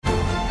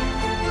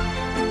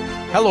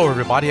Hello,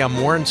 everybody. I'm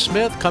Warren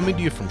Smith, coming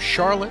to you from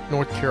Charlotte,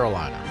 North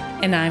Carolina.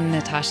 And I'm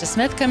Natasha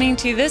Smith, coming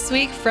to you this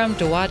week from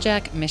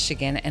Dowagiac,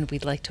 Michigan, and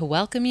we'd like to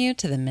welcome you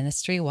to the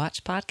Ministry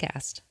Watch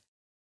podcast.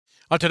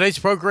 On today's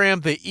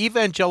program, the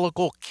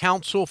Evangelical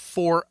Council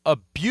for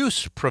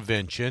Abuse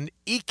Prevention,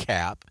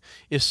 ECAP,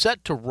 is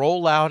set to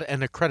roll out an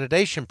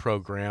accreditation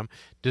program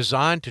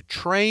designed to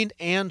train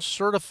and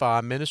certify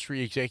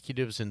ministry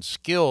executives in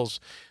skills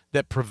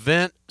that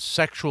prevent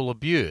sexual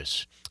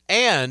abuse.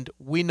 And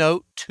we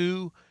note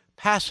two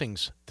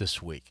passings this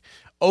week.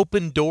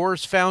 Open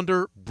Doors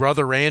founder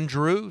Brother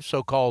Andrew,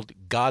 so-called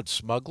God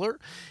Smuggler,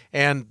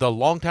 and the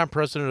longtime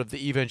president of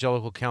the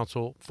Evangelical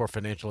Council for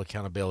Financial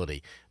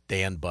Accountability,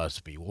 Dan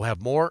Busby. We'll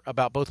have more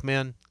about both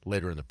men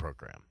later in the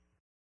program.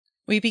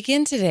 We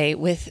begin today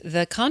with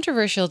the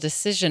controversial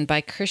decision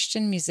by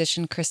Christian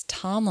musician Chris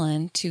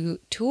Tomlin to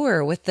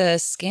tour with the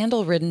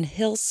scandal-ridden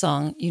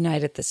Hillsong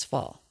United this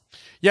fall.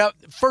 Yeah,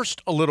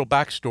 first, a little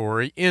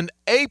backstory. In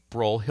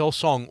April,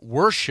 Hillsong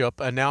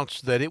Worship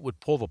announced that it would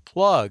pull the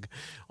plug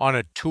on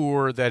a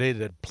tour that it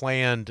had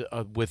planned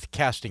with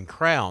Casting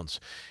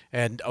Crowns.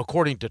 And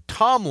according to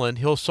Tomlin,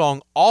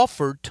 Hillsong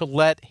offered to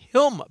let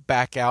him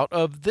back out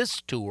of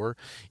this tour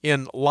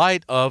in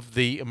light of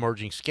the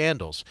emerging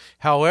scandals.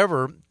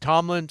 However,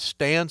 Tomlin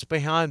stands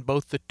behind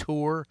both the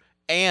tour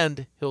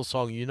and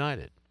Hillsong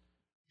United.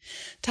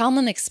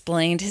 Tomlin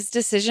explained his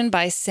decision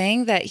by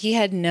saying that he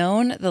had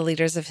known the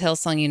leaders of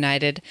Hillsong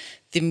United,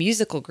 the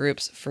musical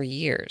groups, for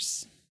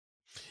years.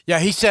 Yeah,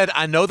 he said,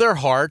 I know their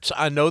hearts.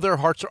 I know their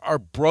hearts are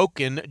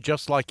broken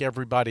just like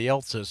everybody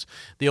else's.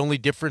 The only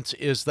difference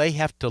is they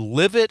have to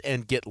live it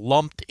and get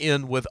lumped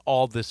in with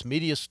all this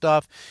media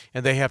stuff,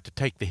 and they have to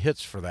take the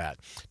hits for that.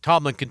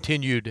 Tomlin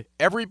continued,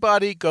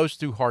 everybody goes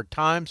through hard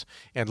times,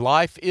 and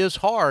life is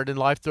hard, and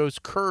life throws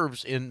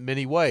curves in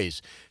many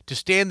ways. To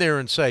stand there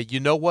and say,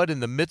 you know what, in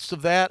the midst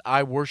of that,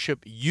 I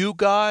worship you,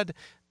 God,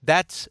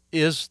 that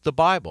is the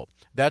Bible.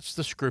 That's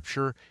the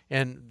Scripture,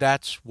 and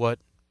that's what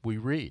we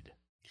read.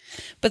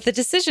 But the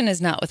decision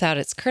is not without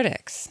its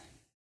critics.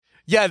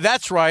 Yeah,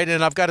 that's right.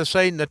 And I've got to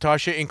say,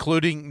 Natasha,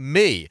 including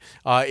me,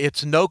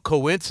 it's no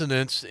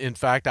coincidence. In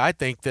fact, I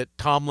think that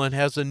Tomlin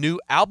has a new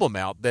album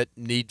out that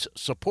needs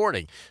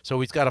supporting.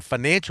 So he's got a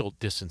financial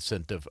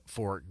disincentive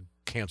for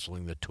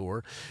canceling the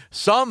tour.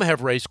 Some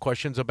have raised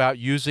questions about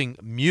using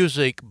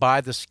music by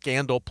the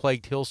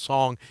scandal-plagued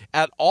Hillsong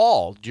at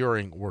all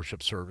during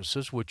worship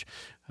services, which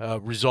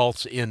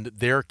results in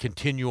their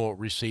continual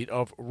receipt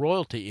of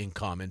royalty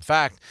income. In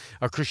fact,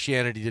 a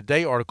Christianity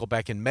Today article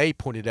back in May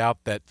pointed out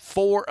that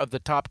 4 of the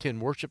top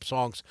 10 worship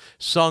songs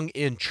sung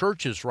in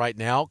churches right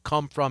now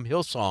come from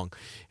Hillsong,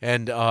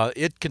 and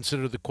it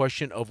considered the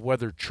question of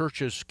whether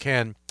churches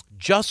can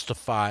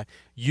justify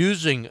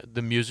using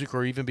the music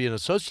or even being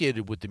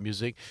associated with the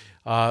music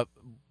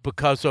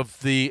because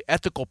of the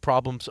ethical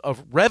problems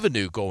of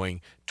revenue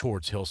going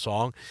towards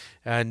Hillsong.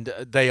 And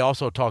they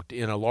also talked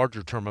in a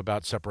larger term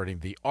about separating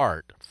the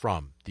art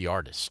from the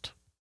artist.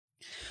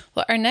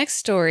 Well, our next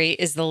story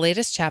is the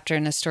latest chapter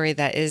in a story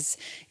that is,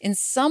 in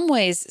some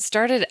ways,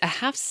 started a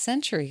half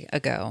century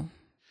ago.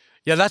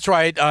 Yeah, that's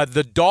right.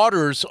 The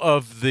daughters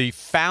of the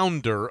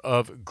founder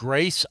of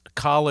Grace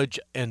College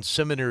and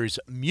Seminary's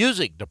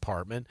music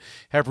department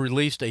have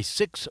released a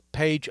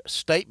 6-page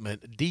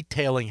statement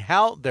detailing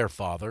how their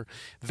father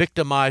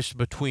victimized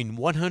between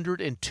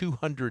 100 and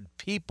 200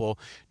 people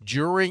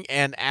during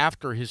and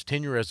after his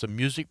tenure as a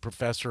music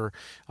professor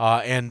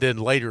and then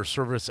later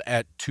service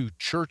at 2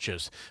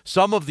 churches.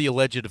 Some of the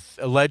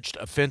alleged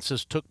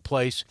offenses took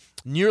place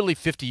nearly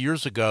 50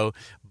 years ago,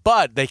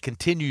 but they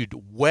continued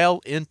well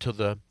into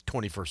the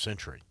 21st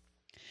century.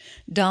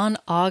 Don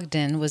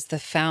Ogden was the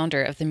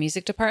founder of the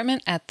music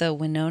department at the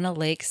Winona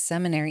Lake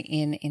Seminary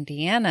in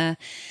Indiana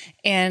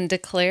and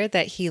declared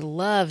that he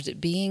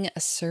loved being a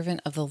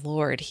servant of the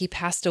Lord. He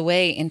passed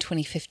away in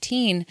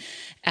 2015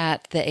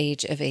 at the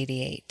age of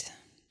 88.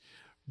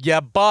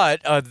 Yeah,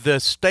 but the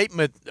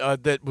statement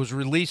that was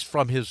released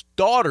from his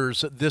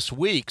daughters this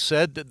week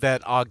said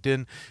that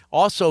Ogden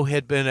also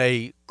had been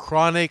a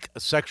chronic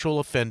sexual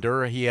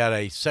offender. He had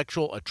a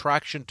sexual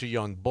attraction to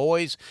young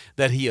boys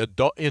that he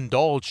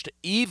indulged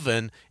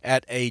even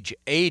at age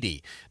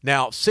 80.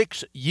 Now,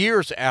 6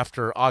 years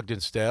after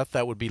Ogden's death,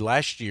 that would be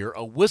last year,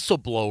 a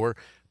whistleblower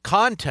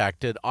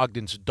contacted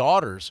Ogden's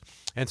daughters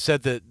and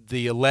said that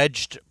the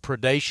alleged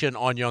predation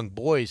on young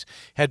boys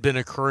had been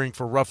occurring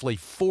for roughly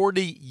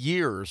 40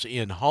 years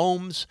in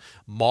homes,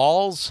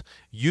 malls,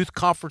 youth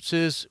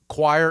conferences,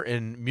 choir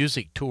and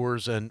music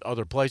tours, and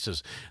other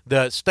places.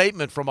 The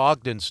statement from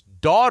Ogden's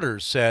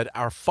daughters said,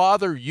 "Our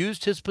father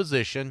used his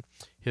position,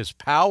 his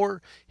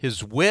power,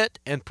 his wit,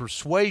 and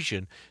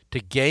persuasion to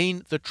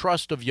gain the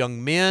trust of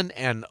young men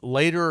and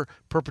later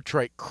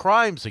perpetrate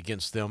crimes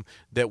against them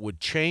that would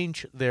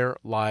change their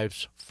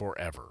lives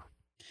forever."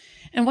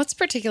 And what's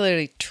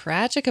particularly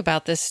tragic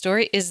about this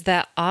story is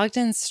that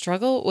Ogden's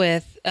struggle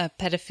with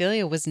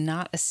pedophilia was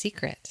not a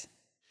secret.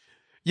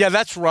 Yeah,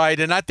 that's right.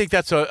 And I think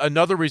that's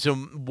another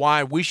reason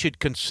why we should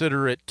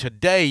consider it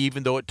today,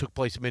 even though it took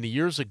place many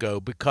years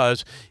ago,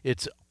 because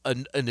it's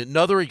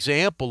another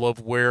example of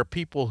where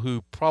people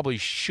who probably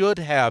should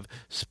have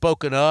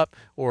spoken up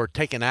or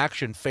taken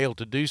action failed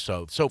to do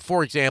so. So,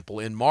 for example,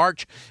 in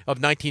March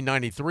of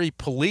 1993,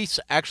 police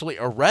actually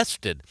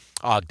arrested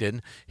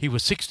Ogden. He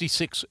was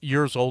 66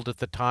 years old at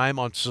the time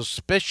on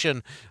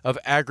suspicion of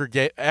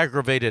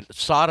aggravated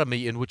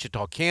sodomy in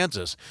Wichita,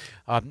 Kansas.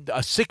 A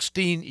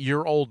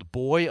 16-year-old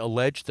boy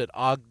alleged that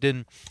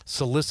Ogden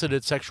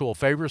solicited sexual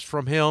favors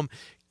from him,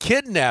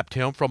 kidnapped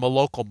him from a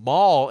local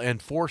mall,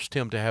 and forced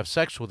him to have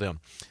sex with him.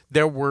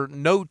 There were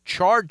no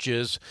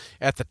charges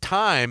at the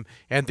time,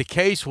 and the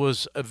case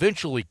was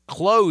eventually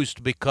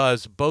closed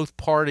because both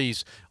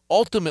parties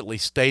ultimately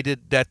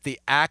stated that the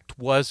act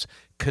was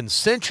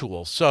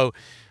consensual. So,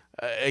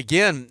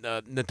 again,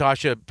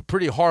 Natasha,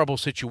 pretty horrible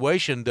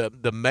situation.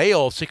 The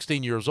male,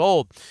 16 years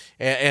old,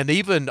 and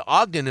even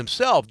Ogden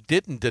himself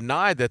didn't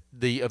deny that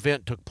the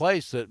event took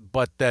place,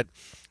 but that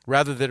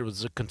rather that it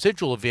was a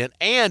consensual event.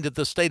 And in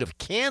the state of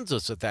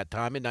Kansas at that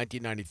time, in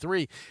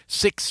 1993,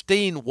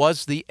 16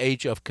 was the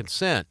age of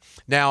consent.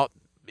 Now,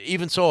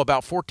 even so,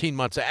 about 14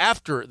 months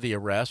after the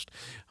arrest,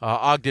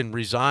 Ogden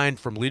resigned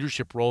from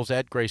leadership roles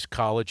at Grace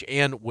College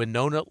and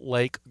Winona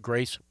Lake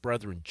Grace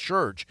Brethren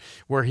Church,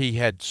 where he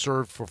had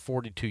served for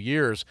 42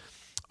 years.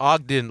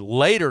 Ogden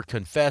later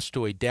confessed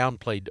to a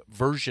downplayed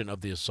version of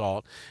the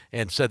assault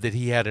and said that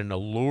he had an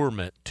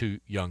allurement to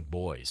young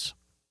boys.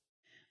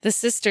 The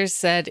sisters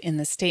said in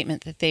the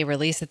statement that they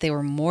released that they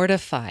were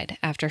mortified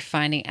after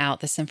finding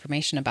out this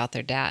information about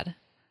their dad.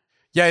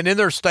 Yeah, and in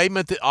their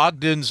statement, the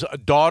Ogden's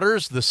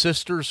daughters, the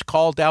sisters,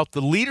 called out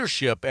the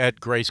leadership at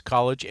Grace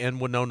College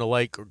and Winona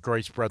Lake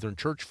Grace Brethren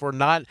Church for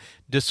not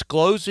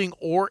disclosing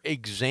or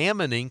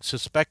examining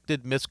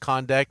suspected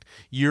misconduct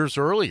years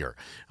earlier.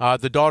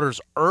 The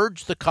daughters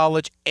urged the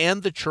college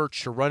and the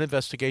church to run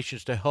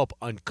investigations to help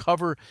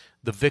uncover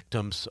the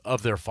victims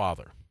of their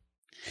father.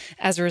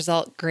 As a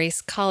result,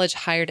 Grace College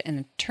hired an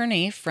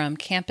attorney from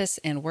Campus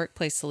and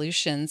Workplace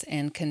Solutions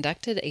and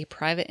conducted a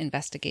private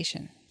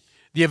investigation.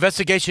 The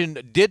investigation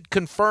did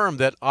confirm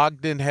that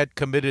Ogden had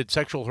committed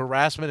sexual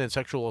harassment and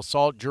sexual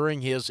assault during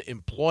his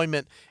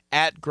employment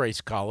at Grace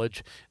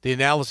College. The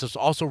analysis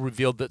also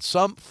revealed that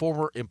some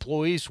former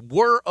employees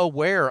were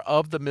aware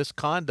of the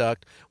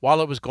misconduct while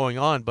it was going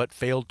on, but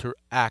failed to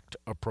act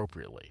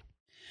appropriately.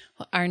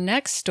 Well, our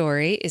next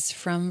story is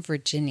from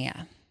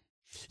Virginia.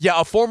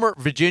 Yeah, a former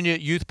Virginia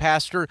youth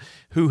pastor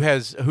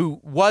who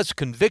was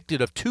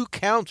convicted of 2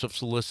 counts of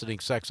soliciting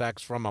sex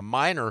acts from a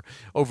minor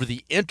over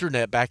the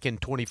internet back in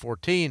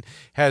 2014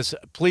 has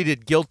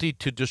pleaded guilty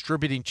to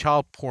distributing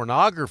child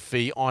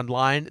pornography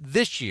online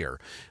this year,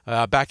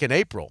 back in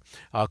April.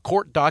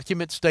 Court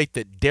documents state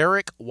that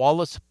Derek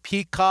Wallace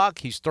Peacock,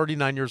 he's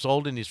 39 years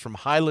old and he's from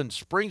Highland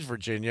Springs,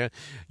 Virginia,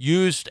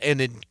 used an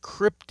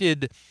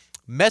encrypted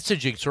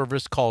messaging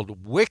service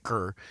called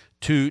Wicker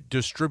to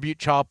distribute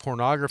child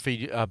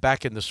pornography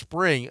back in the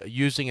spring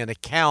using an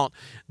account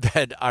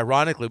that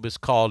ironically was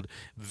called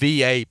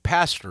VA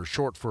Pastor,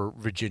 short for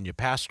Virginia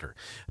Pastor.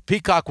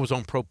 Peacock was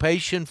on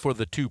probation for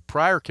the 2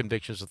 prior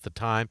convictions at the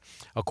time,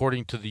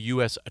 according to the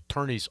U.S.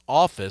 Attorney's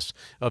Office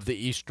of the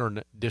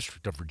Eastern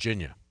District of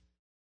Virginia.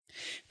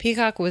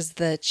 Peacock was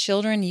the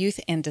children, youth,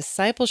 and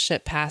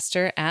discipleship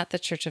pastor at the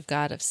Church of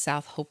God of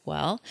South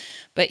Hopewell,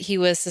 but he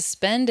was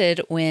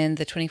suspended when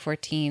the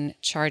 2014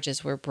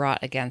 charges were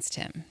brought against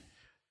him.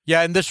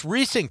 Yeah, and this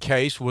recent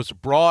case was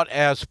brought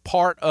as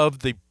part of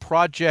the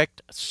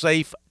Project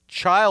Safe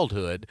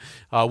Childhood,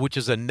 which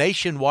is a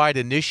nationwide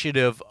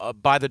initiative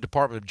by the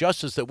Department of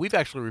Justice that we've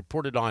actually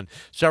reported on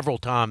several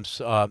times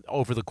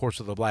over the course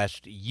of the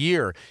last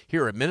year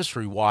here at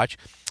Ministry Watch,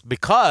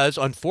 because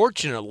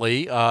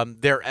unfortunately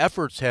their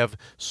efforts have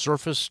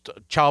surfaced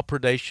child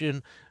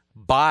predation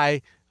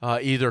by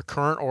either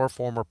current or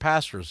former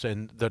pastors,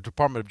 and the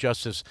Department of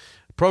Justice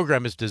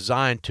program is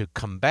designed to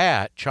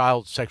combat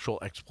child sexual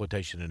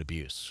exploitation and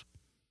abuse.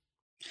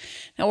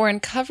 Now, Warren,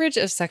 coverage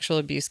of sexual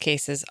abuse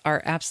cases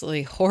are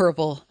absolutely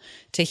horrible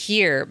to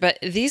hear, but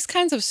these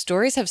kinds of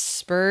stories have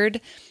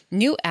spurred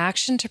new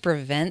action to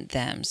prevent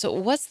them. So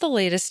what's the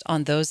latest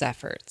on those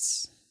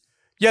efforts?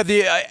 Yeah,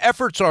 the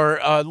efforts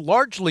are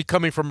largely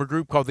coming from a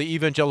group called the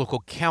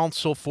Evangelical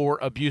Council for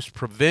Abuse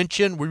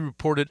Prevention. We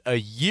reported a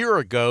year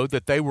ago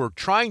that they were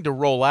trying to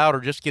roll out or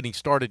just getting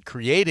started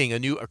creating a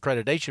new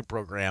accreditation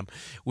program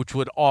which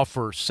would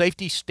offer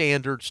safety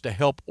standards to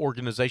help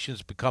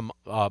organizations become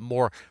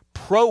more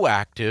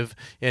proactive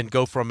and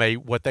go from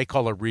what they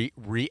call a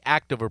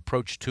reactive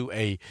approach to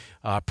a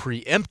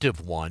preemptive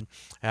one.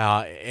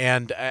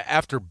 And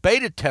after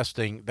beta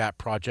testing that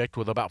project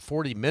with about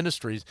 40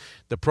 ministries,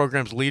 the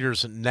program's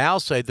leaders now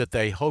say that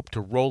they hope to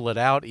roll it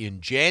out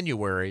in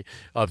January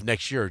of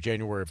next year,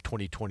 January of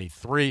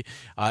 2023.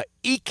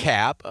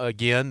 ECAP,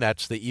 again,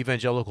 that's the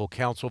Evangelical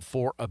Council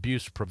for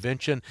Abuse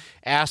Prevention,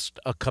 asked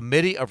a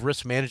committee of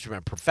risk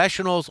management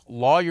professionals,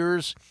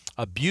 lawyers,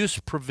 abuse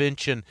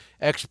prevention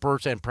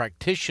experts, and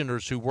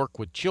practitioners who work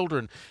with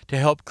children to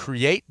help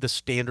create the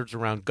standards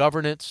around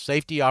governance,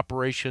 safety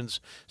operations,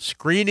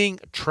 screening,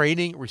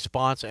 training,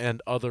 response,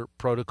 and other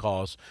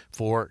protocols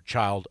for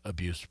child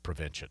abuse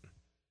prevention.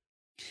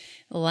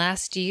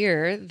 Last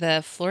year,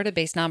 the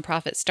Florida-based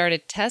nonprofit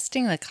started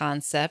testing the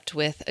concept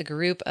with a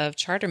group of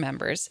charter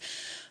members,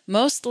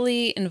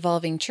 mostly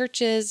involving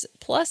churches,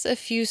 plus a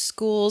few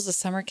schools, a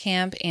summer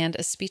camp, and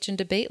a speech and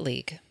debate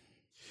league.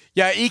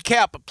 Yeah,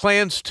 ECAP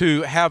plans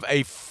to have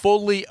a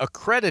fully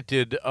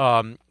accredited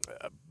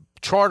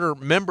charter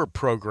member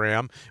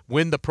program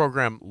when the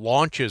program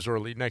launches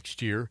early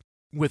next year,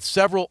 with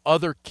several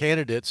other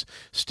candidates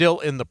still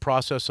in the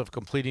process of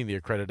completing the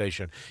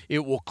accreditation.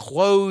 It will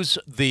close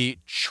the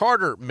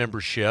charter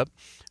membership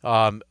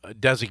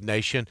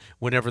designation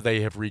whenever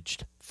they have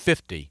reached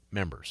 50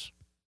 members.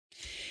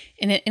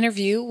 In an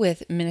interview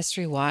with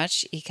Ministry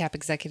Watch, ECAP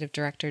Executive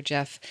Director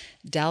Jeff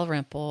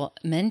Dalrymple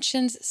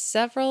mentions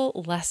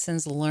several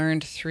lessons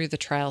learned through the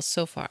trial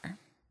so far.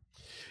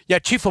 Yeah,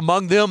 chief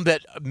among them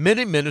that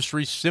many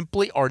ministries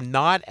simply are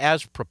not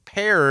as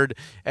prepared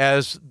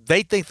as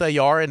they think they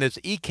are and as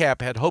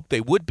ECAP had hoped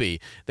they would be.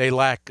 They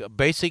lack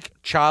basic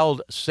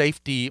child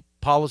safety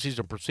policies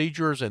and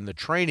procedures and the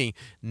training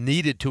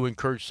needed to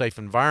encourage safe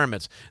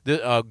environments.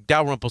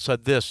 Dalrymple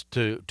said this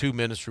to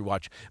Ministry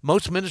Watch.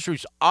 Most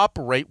ministries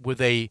operate with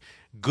a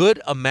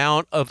good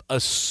amount of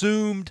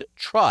assumed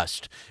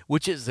trust,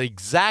 which is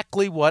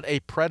exactly what a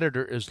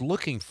predator is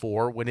looking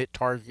for when it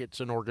targets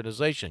an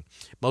organization.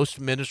 Most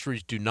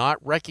ministries do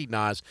not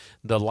recognize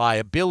the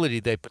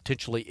liability they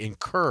potentially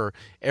incur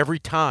every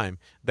time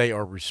they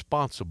are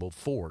responsible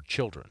for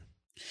children.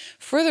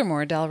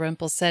 Furthermore,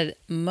 Dalrymple said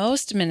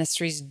most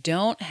ministries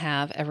don't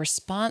have a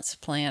response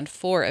plan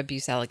for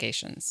abuse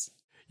allegations.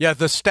 Yeah,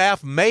 the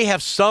staff may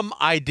have some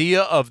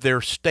idea of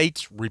their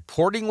state's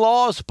reporting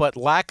laws, but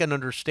lack an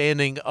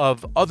understanding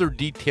of other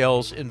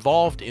details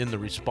involved in the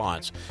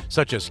response,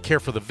 such as care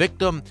for the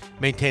victim,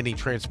 maintaining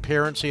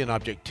transparency and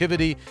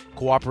objectivity,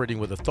 cooperating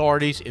with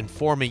authorities,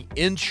 informing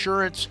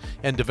insurance,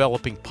 and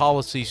developing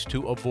policies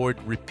to avoid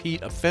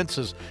repeat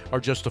offenses are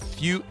just a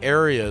few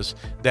areas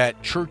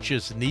that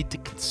churches need to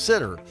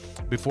consider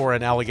before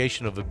an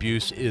allegation of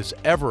abuse is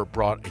ever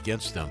brought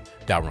against them,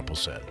 Dalrymple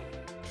said.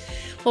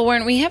 Well,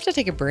 Warren, we have to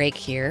take a break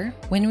here.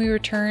 When we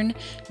return,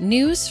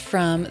 news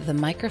from the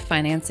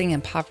microfinancing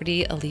and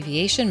poverty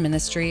alleviation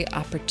ministry,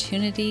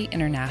 Opportunity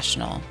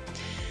International.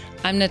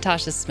 I'm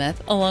Natasha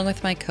Smith, along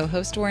with my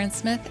co-host Warren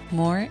Smith.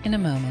 More in a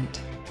moment.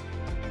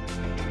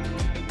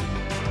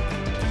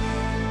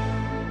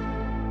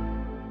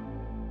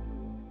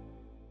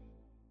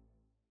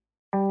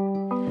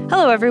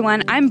 Hello,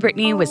 everyone. I'm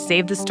Brittany with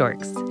Save the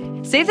Storks.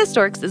 Save the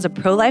Storks is a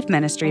pro-life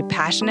ministry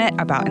passionate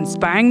about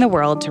inspiring the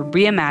world to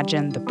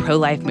reimagine the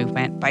pro-life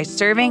movement by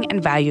serving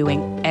and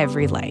valuing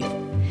every life.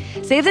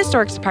 Save the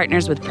Storks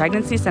partners with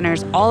pregnancy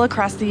centers all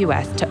across the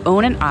U.S. to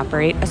own and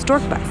operate a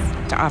stork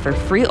bus to offer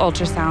free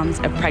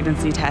ultrasounds and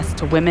pregnancy tests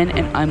to women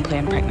in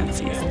unplanned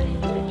pregnancies.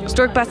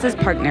 Stork buses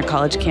park near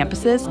college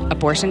campuses,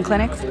 abortion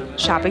clinics,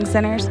 shopping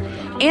centers,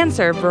 and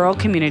serve rural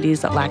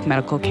communities that lack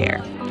medical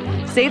care.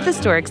 Save the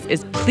Storks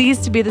is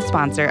pleased to be the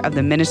sponsor of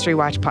the Ministry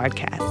Watch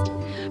podcast.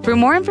 For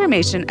more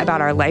information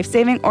about our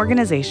life-saving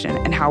organization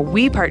and how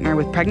we partner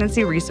with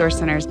pregnancy resource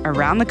centers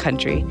around the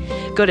country,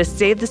 go to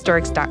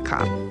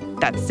SaveTheStorks.com.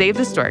 That's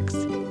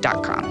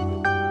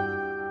SaveTheStorks.com.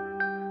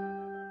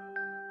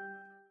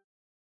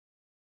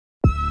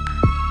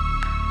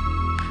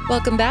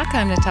 Welcome back.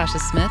 I'm Natasha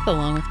Smith,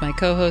 along with my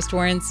co-host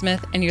Warren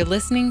Smith, and you're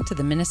listening to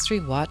the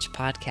Ministry Watch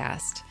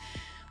podcast.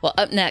 Well,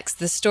 up next,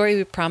 the story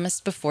we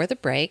promised before the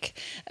break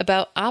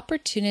about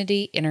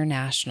Opportunity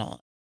International.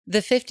 The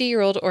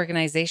 50-year-old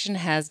organization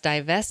has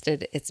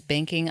divested its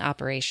banking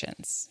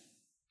operations.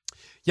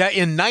 Yeah,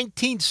 in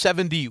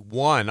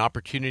 1971,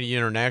 Opportunity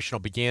International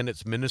began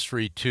its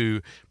ministry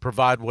to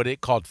provide what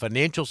it called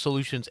financial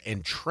solutions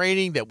and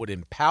training that would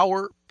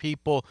empower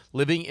people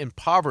living in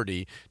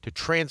poverty to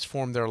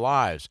transform their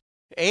lives.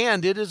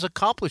 And it has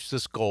accomplished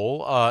this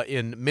goal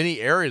in many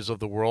areas of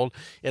the world,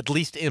 at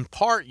least in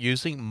part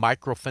using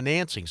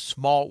microfinancing,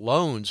 small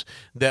loans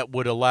that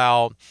would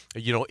allow,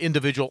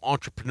 individual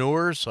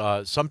entrepreneurs,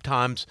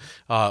 sometimes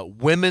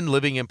women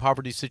living in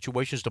poverty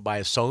situations to buy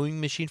a sewing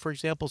machine, for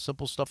example,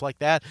 simple stuff like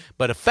that,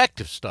 but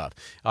effective stuff.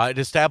 It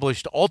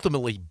established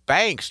ultimately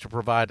banks to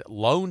provide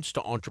loans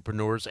to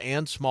entrepreneurs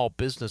and small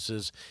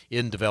businesses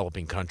in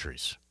developing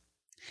countries.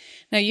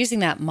 Now, using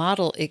that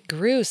model, it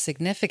grew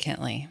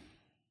significantly.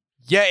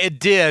 Yeah, it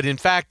did. In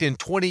fact, in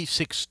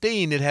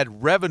 2016, it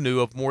had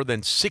revenue of more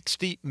than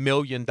 $60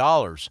 million.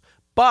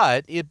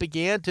 But it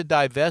began to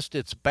divest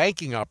its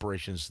banking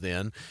operations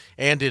then,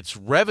 and its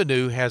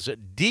revenue has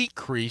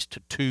decreased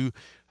to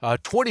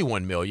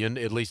 $21 million.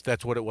 At least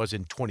that's what it was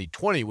in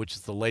 2020, which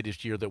is the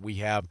latest year that we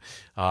have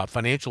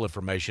financial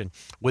information.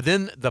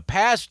 Within the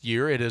past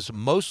year, it has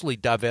mostly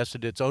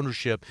divested its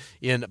ownership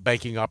in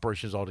banking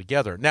operations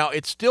altogether. Now,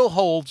 it still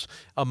holds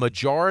a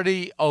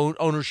majority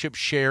ownership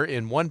share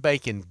in one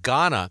bank in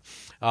Ghana,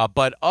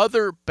 but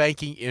other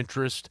banking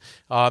interests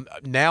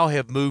now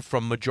have moved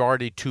from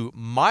majority to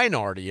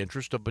minority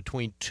interest of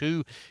between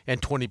 2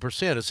 and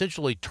 20%,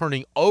 essentially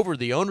turning over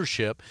the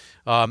ownership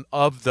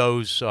of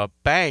those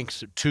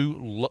banks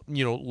to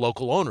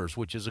local owners,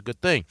 which is a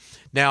good thing.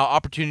 Now,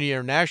 Opportunity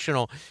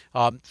International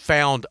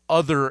found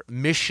other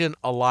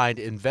mission-aligned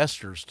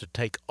investors to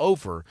take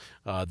over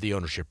the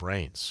ownership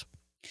reins.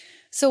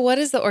 So what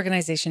is the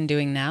organization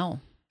doing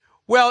now?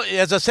 Well,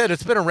 as I said,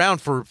 it's been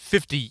around for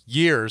 50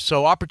 years.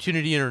 So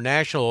Opportunity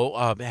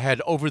International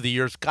had over the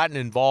years gotten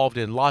involved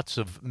in lots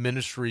of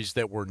ministries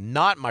that were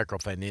not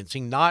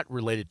microfinancing, not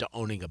related to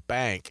owning a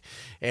bank.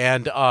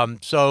 And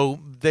so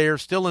they're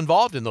still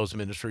involved in those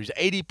ministries.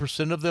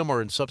 80% of them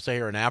are in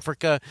sub-Saharan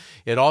Africa.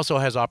 It also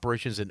has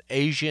operations in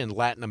Asia and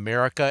Latin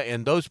America.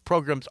 And those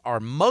programs are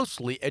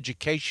mostly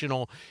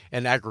educational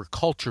and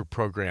agriculture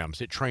programs.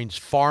 It trains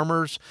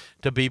farmers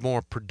to be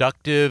more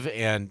productive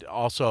and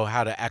also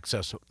how to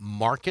access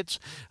markets.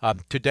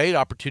 To date,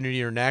 Opportunity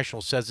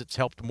International says it's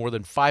helped more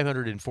than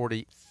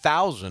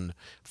 540,000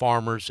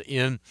 farmers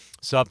in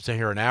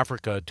sub-Saharan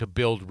Africa to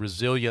build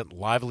resilient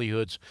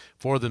livelihoods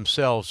for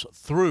themselves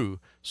through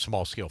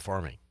small-scale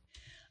farming.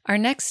 Our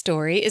next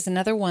story is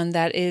another one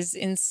that is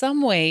in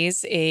some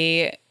ways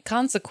a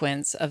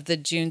consequence of the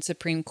June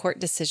Supreme Court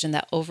decision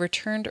that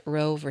overturned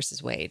Roe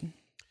versus Wade.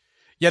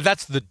 Yeah,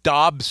 that's the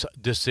Dobbs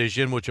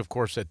decision, which, of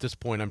course, at this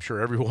point, I'm sure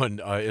everyone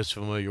is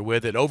familiar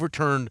with. It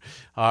overturned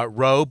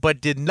Roe,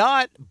 but did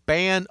not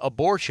ban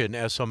abortion,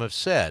 as some have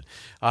said.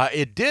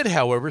 It did,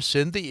 however,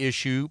 send the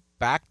issue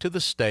back to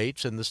the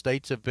states, and the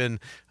states have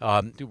been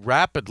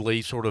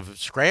rapidly sort of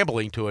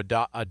scrambling to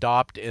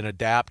adopt and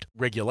adapt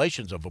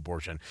regulations of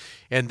abortion.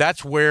 And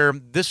that's where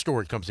this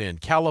story comes in.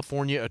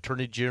 California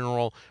Attorney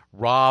General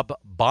Rob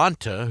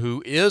Bonta,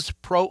 who is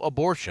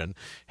pro-abortion,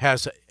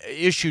 has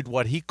issued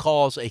what he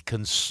calls a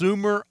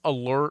consumer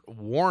alert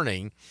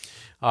warning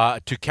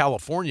to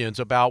Californians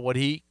about what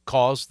he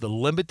calls the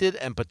limited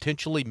and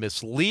potentially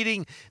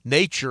misleading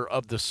nature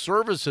of the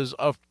services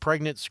of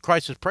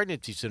crisis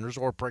pregnancy centers,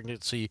 or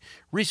pregnancy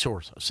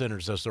resource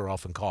centers, as they're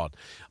often called.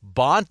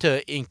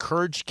 Bonta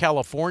encouraged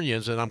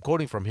Californians, and I'm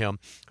quoting from him,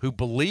 who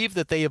believe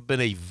that they have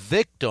been a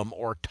victim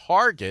or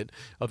target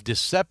of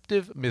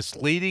deceptive,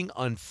 misleading,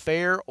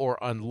 unfair, or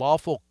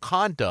unlawful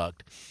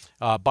conduct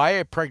by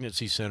a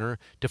pregnancy center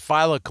to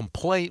file a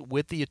complaint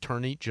with the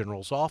Attorney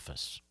General's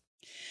office.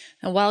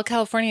 Now, while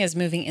California is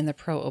moving in the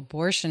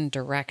pro-abortion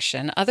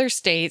direction, other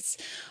states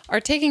are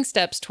taking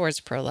steps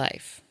towards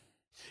pro-life.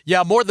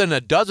 Yeah, more than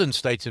a dozen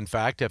states, in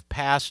fact, have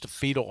passed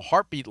fetal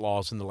heartbeat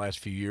laws in the last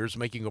few years,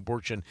 making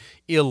abortion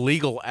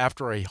illegal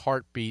after a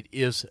heartbeat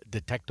is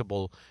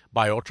detectable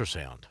by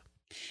ultrasound.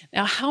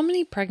 Now, how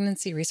many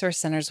pregnancy resource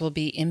centers will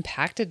be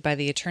impacted by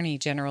the Attorney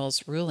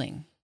General's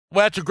ruling?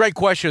 Well, that's a great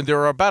question.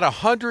 There are about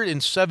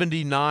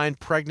 179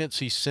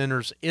 pregnancy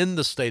centers in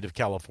the state of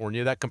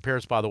California. That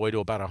compares, by the way, to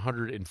about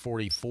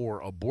 144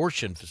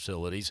 abortion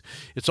facilities.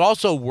 It's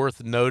also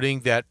worth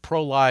noting that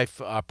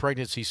pro-life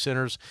pregnancy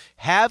centers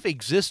have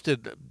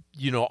existed,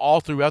 all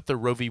throughout the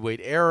Roe v.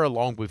 Wade era,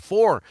 long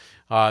before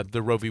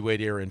the Roe v.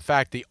 Wade era. In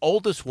fact, the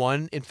oldest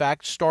one,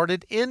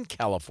 started in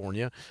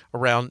California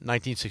around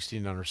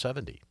 1969 or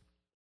 70.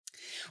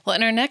 Well,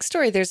 in our next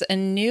story, there's a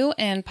new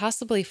and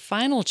possibly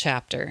final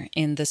chapter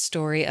in the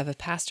story of a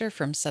pastor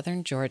from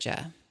southern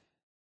Georgia.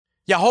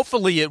 Yeah,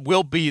 hopefully it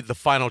will be the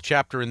final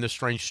chapter in this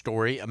strange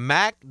story.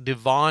 Mac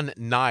Devon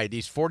Knight,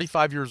 he's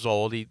 45 years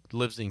old. He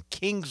lives in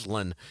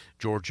Kingsland,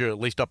 Georgia. At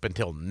least up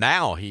until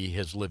now, he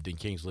has lived in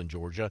Kingsland,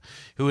 Georgia,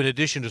 who, in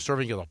addition to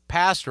serving as a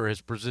pastor,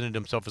 has presented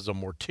himself as a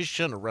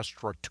mortician, a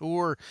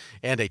restaurateur,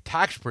 and a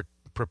tax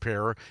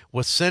preparer,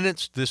 was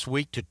sentenced this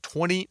week to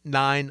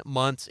 29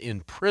 months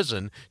in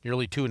prison,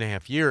 nearly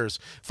 2.5 years,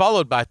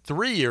 followed by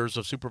 3 years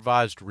of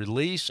supervised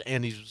release,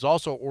 and he was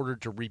also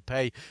ordered to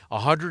repay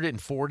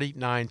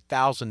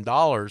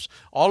 $149,000,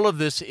 all of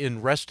this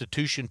in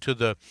restitution to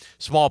the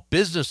Small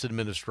Business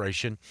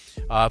Administration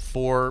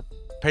for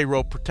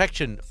payroll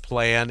protection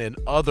plan and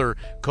other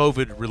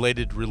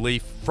COVID-related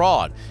relief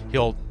fraud.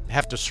 He'll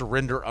have to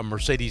surrender a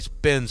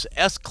Mercedes-Benz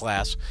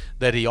S-Class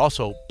that he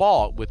also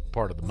bought with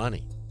part of the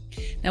money.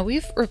 Now,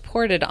 we've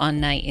reported on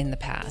Knight in the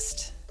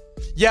past.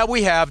 Yeah,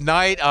 we have.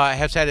 Knight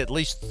has had at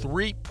least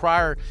 3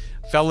 prior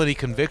felony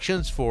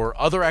convictions for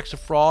other acts of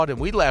fraud,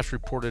 and we last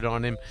reported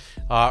on him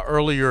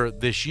earlier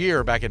this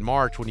year, back in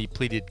March, when he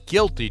pleaded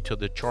guilty to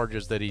the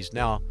charges that he's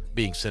now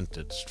being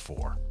sentenced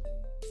for.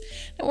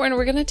 Now, Warren,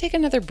 we're going to take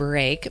another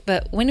break,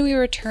 but when we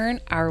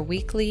return, our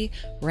weekly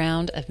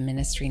round of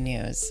ministry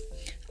news.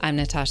 I'm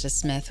Natasha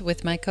Smith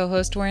with my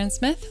co-host Warren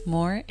Smith.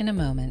 More in a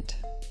moment.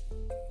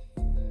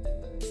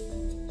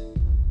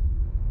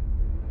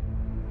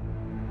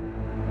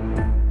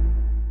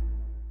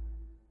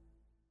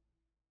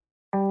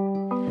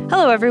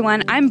 Hello,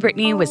 everyone. I'm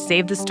Brittany with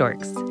Save the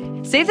Storks.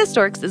 Save the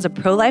Storks is a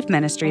pro-life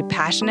ministry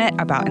passionate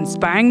about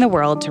inspiring the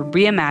world to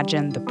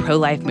reimagine the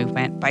pro-life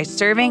movement by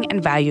serving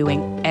and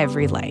valuing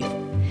every life.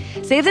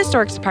 Save the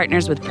Storks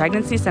partners with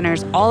pregnancy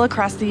centers all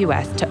across the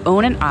U.S. to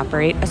own and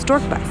operate a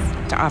stork bus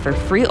to offer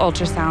free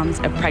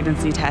ultrasounds and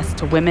pregnancy tests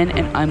to women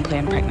in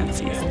unplanned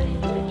pregnancies.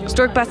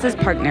 Stork buses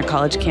park near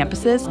college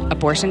campuses,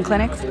 abortion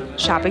clinics,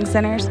 shopping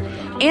centers,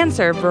 and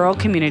serve rural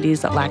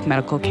communities that lack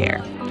medical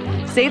care.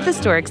 Save the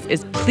Storks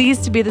is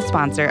pleased to be the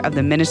sponsor of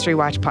the Ministry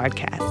Watch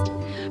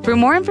podcast. For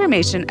more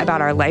information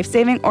about our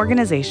life-saving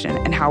organization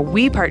and how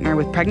we partner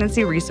with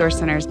pregnancy resource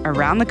centers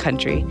around the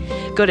country,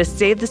 go to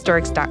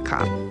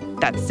SaveTheStorks.com.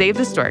 That's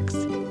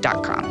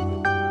SaveTheStorks.com.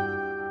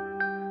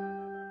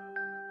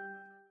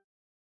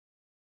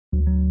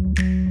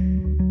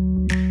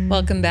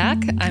 Welcome back.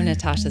 I'm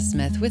Natasha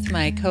Smith with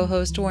my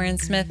co-host Warren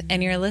Smith,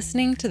 and you're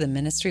listening to the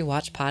Ministry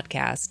Watch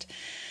podcast.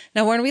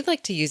 Now, Warren, we'd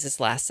like to use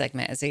this last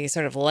segment as a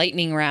sort of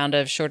lightning round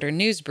of shorter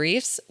news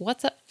briefs.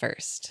 What's up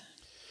first?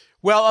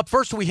 Well, up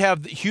first we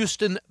have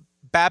Houston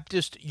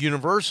Baptist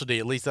University.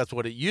 At least that's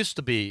what it used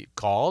to be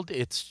called.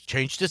 It's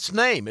changed its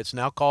name. It's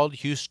now called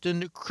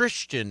Houston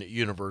Christian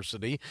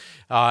University.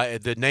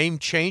 The name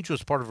change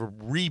was part of a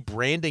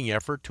rebranding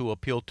effort to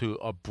appeal to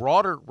a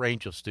broader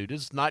range of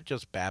students, not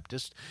just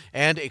Baptists,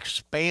 and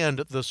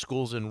expand the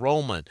school's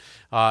enrollment.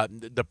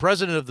 The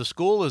president of the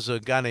school is a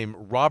guy named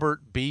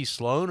Robert B.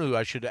 Sloan, who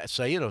I should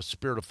say, in a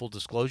spirit of full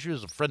disclosure,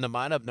 is a friend of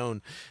mine. I've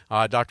known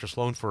Dr.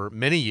 Sloan for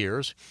many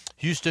years.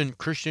 Houston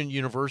Christian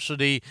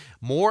University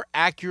more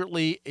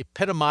accurately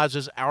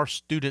epitomizes our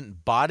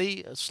student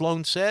body,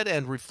 Sloan said,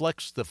 and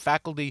reflects the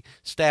faculty,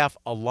 staff,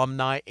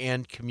 alumni,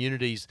 and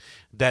communities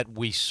that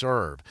we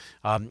serve.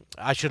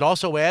 I should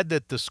also add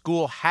that the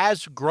school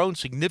has grown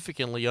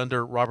significantly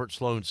under Robert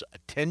Sloan's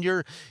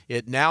tenure.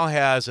 It now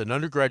has an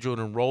undergraduate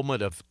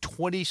enrollment of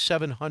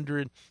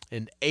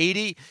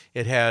 2,780.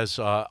 It has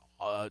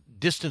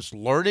distance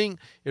learning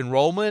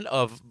enrollment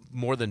of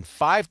more than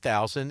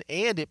 5,000,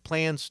 and it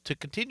plans to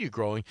continue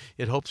growing.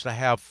 It hopes to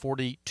have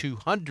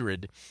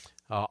 4,200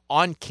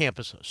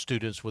 on-campus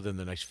students within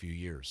the next few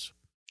years.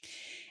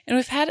 And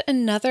we've had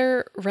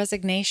another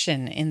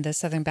resignation in the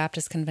Southern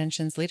Baptist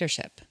Convention's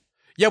leadership.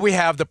 Yeah, we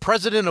have the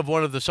president of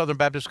one of the Southern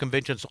Baptist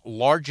Convention's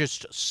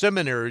largest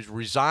seminaries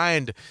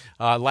resigned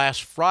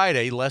last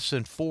Friday, less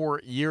than 4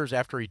 years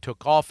after he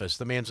took office.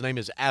 The man's name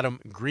is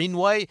Adam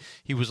Greenway.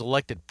 He was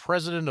elected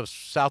president of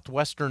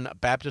Southwestern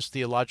Baptist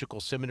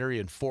Theological Seminary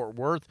in Fort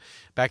Worth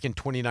back in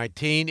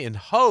 2019 in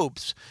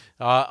hopes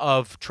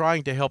of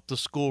trying to help the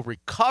school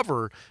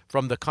recover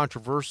from the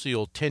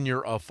controversial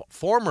tenure of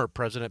former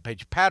President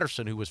Paige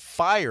Patterson, who was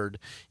fired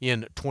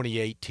in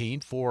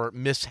 2018 for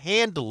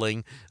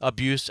mishandling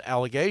abuse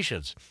allegations.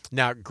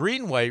 Now,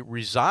 Greenway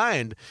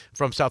resigned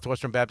from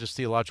Southwestern Baptist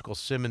Theological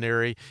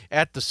Seminary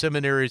at the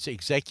seminary's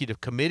executive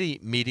committee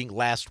meeting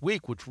last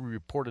week, which we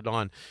reported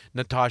on,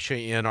 Natasha,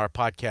 in our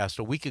podcast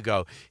a week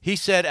ago. He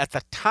said at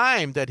the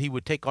time that he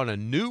would take on a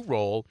new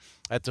role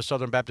at the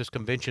Southern Baptist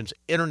Convention's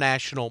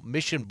International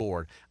Mission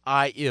Board,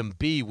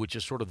 IMB, which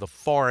is sort of the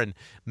foreign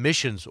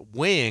missions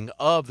wing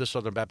of the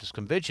Southern Baptist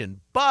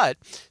Convention. But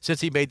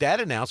since he made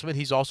that announcement,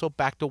 he's also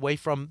backed away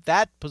from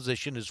that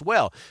position as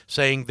well,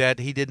 saying that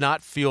he did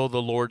not feel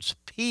the Lord's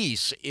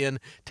peace in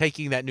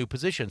taking that new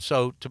position.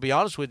 So to be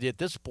honest with you, at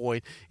this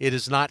point, it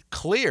is not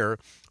clear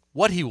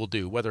what he will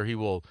do, whether he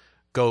will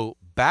go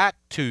back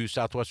to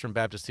Southwestern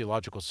Baptist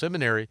Theological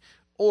Seminary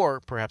or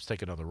perhaps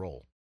take another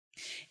role.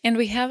 And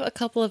we have a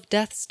couple of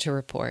deaths to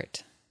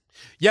report.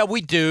 Yeah,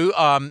 we do.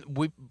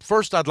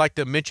 First, I'd like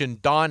to mention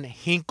Don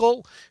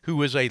Hinkle,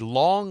 who is a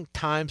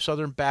longtime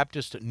Southern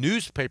Baptist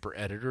newspaper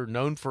editor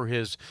known for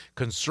his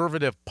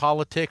conservative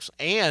politics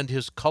and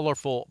his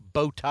colorful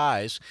bow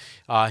ties.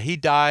 He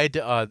died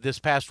this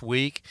past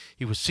week.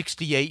 He was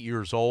 68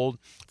 years old.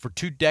 For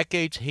 2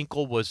 decades,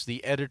 Hinkle was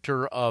the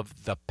editor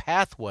of The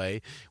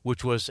Pathway,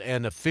 which was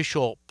an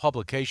official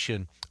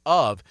publication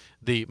of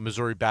the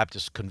Missouri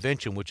Baptist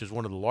Convention, which is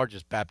one of the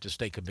largest Baptist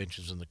state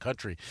conventions in the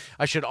country.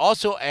 I should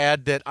also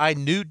add that I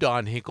knew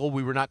Don Hinkle.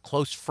 We were not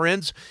close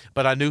friends,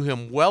 but I knew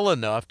him well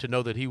enough to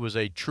know that he was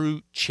a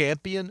true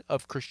champion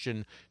of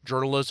Christian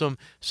journalism,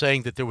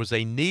 saying that there was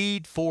a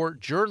need for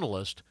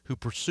journalists who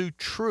pursue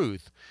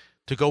truth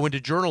to go into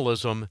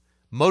journalism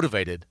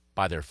motivated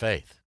by their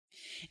faith.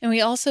 And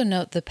we also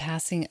note the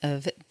passing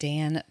of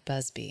Dan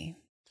Busby.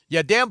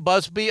 Yeah, Dan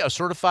Busby, a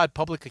certified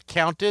public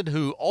accountant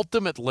who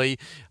ultimately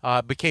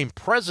became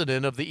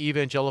president of the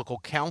Evangelical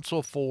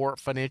Council for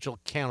Financial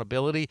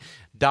Accountability,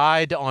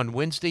 died on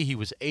Wednesday. He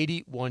was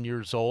 81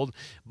 years old.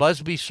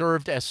 Busby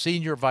served as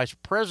senior vice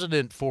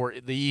president for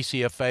the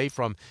ECFA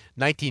from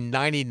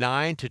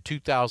 1999 to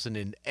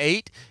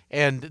 2008,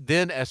 and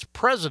then as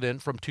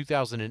president from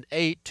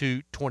 2008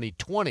 to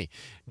 2020.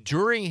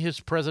 During his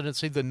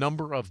presidency, the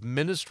number of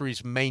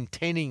ministries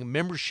maintaining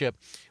membership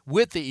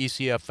with the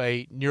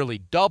ECFA nearly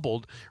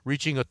doubled,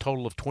 reaching a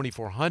total of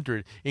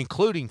 2,400,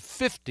 including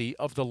 50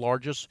 of the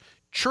largest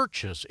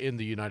churches in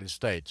the United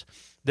States.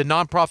 The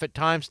Nonprofit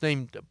Times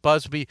named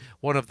Busby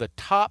one of the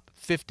top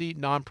 50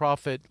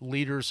 nonprofit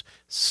leaders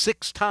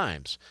 6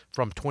 times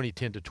from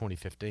 2010 to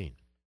 2015.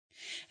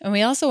 And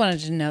we also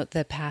wanted to note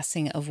the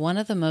passing of one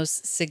of the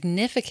most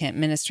significant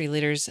ministry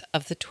leaders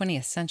of the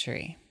 20th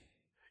century.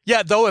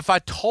 Yeah, though if I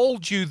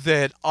told you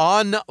that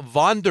Anne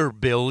van der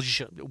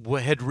Bilge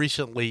had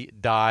recently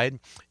died,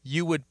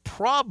 you would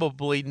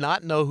probably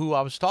not know who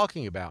I was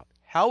talking about.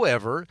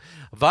 However,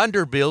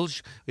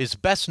 Vanderbilge is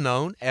best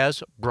known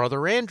as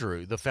Brother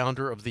Andrew, the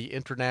founder of the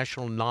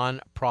international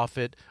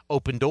nonprofit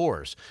Open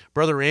Doors.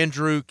 Brother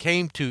Andrew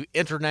came to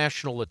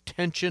international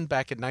attention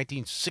back in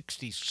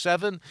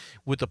 1967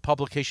 with the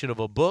publication of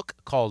a book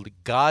called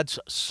God's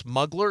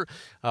Smuggler,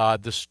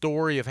 the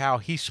story of how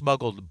he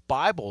smuggled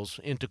Bibles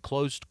into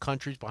closed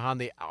countries behind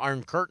the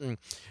Iron Curtain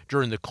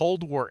during the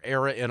Cold War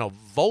era in a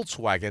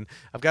Volkswagen.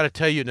 I've got to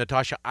tell you,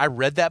 Natasha, I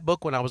read that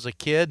book when I was a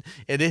kid,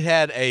 and it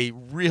had a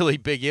really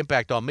big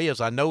impact on me, as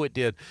I know it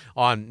did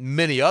on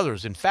many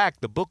others. In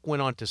fact, the book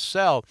went on to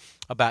sell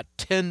about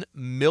 10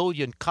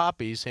 million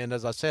copies, and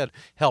as I said,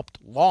 helped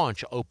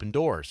launch Open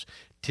Doors.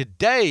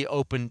 Today,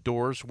 Open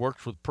Doors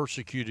works with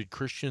persecuted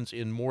Christians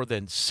in more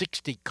than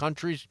 60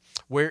 countries,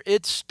 where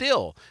it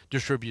still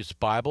distributes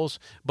Bibles,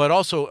 but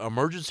also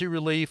emergency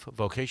relief,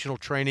 vocational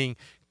training,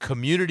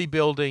 community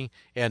building,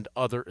 and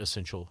other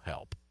essential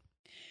help.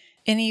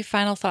 Any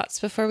final thoughts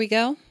before we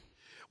go?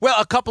 Well,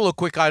 a couple of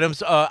quick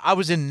items. I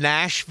was in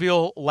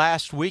Nashville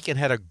last week and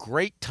had a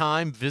great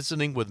time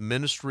visiting with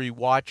Ministry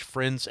Watch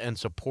friends and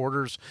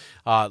supporters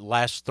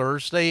last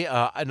Thursday.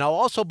 And I'll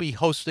also be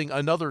hosting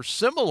another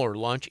similar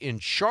lunch in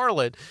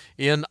Charlotte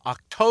in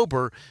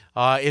October.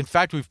 In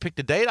fact, we've picked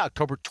a date,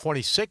 October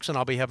 26th, and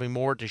I'll be having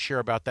more to share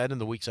about that in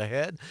the weeks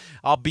ahead.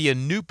 I'll be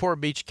in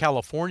Newport Beach,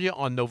 California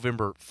on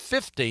November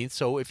 15th.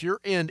 So if you're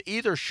in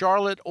either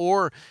Charlotte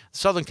or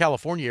Southern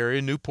California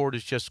area, Newport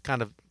is just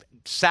kind of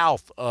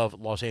south of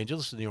Los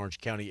Angeles in the Orange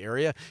County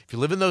area. If you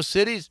live in those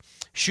cities,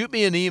 shoot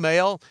me an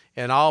email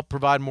and I'll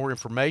provide more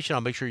information.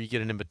 I'll make sure you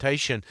get an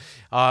invitation.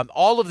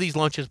 All of these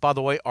lunches, by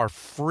the way, are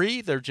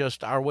free. They're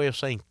just our way of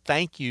saying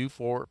thank you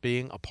for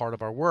being a part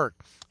of our work.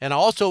 And I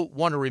also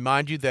want to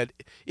remind you that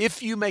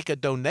if you make a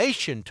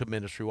donation to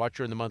Ministry Watch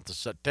during the month of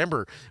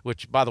September,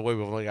 which, by the way,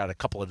 we've only got a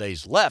couple of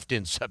days left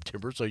in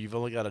September, so you've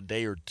only got a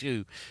day or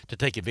two to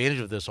take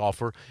advantage of this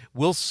offer,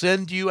 we'll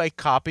send you a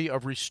copy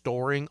of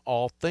Restoring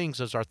All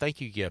Things as our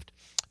thank you gift.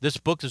 This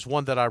book is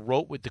one that I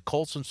wrote with the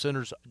Colson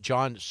Center's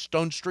John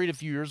Stonestreet a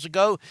few years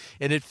ago,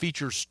 and it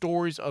features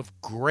stories of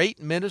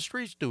great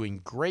ministries doing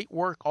great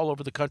work all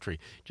over the country.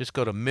 Just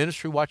go to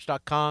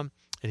ministrywatch.com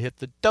and hit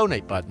the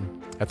donate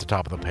button at the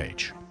top of the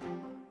page.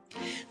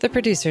 The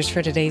producers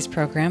for today's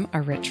program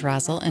are Rich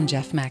Rosell and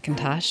Jeff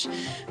McIntosh.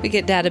 We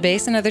get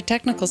database and other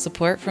technical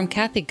support from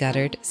Kathy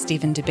Guttard,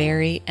 Stephen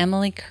DeBerry,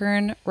 Emily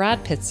Kern,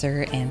 Rod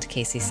Pitzer, and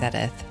Casey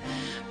Sedeth.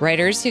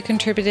 Writers who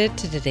contributed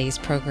to today's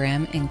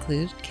program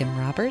include Kim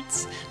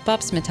Roberts, Bob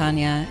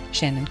Smetana,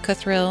 Shannon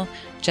Cuthrill,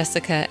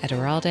 Jessica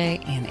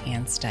Eduralde, and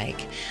Ann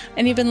Steik.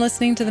 And you've been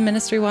listening to the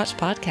Ministry Watch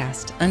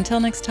podcast. Until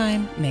next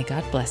time, may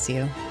God bless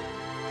you.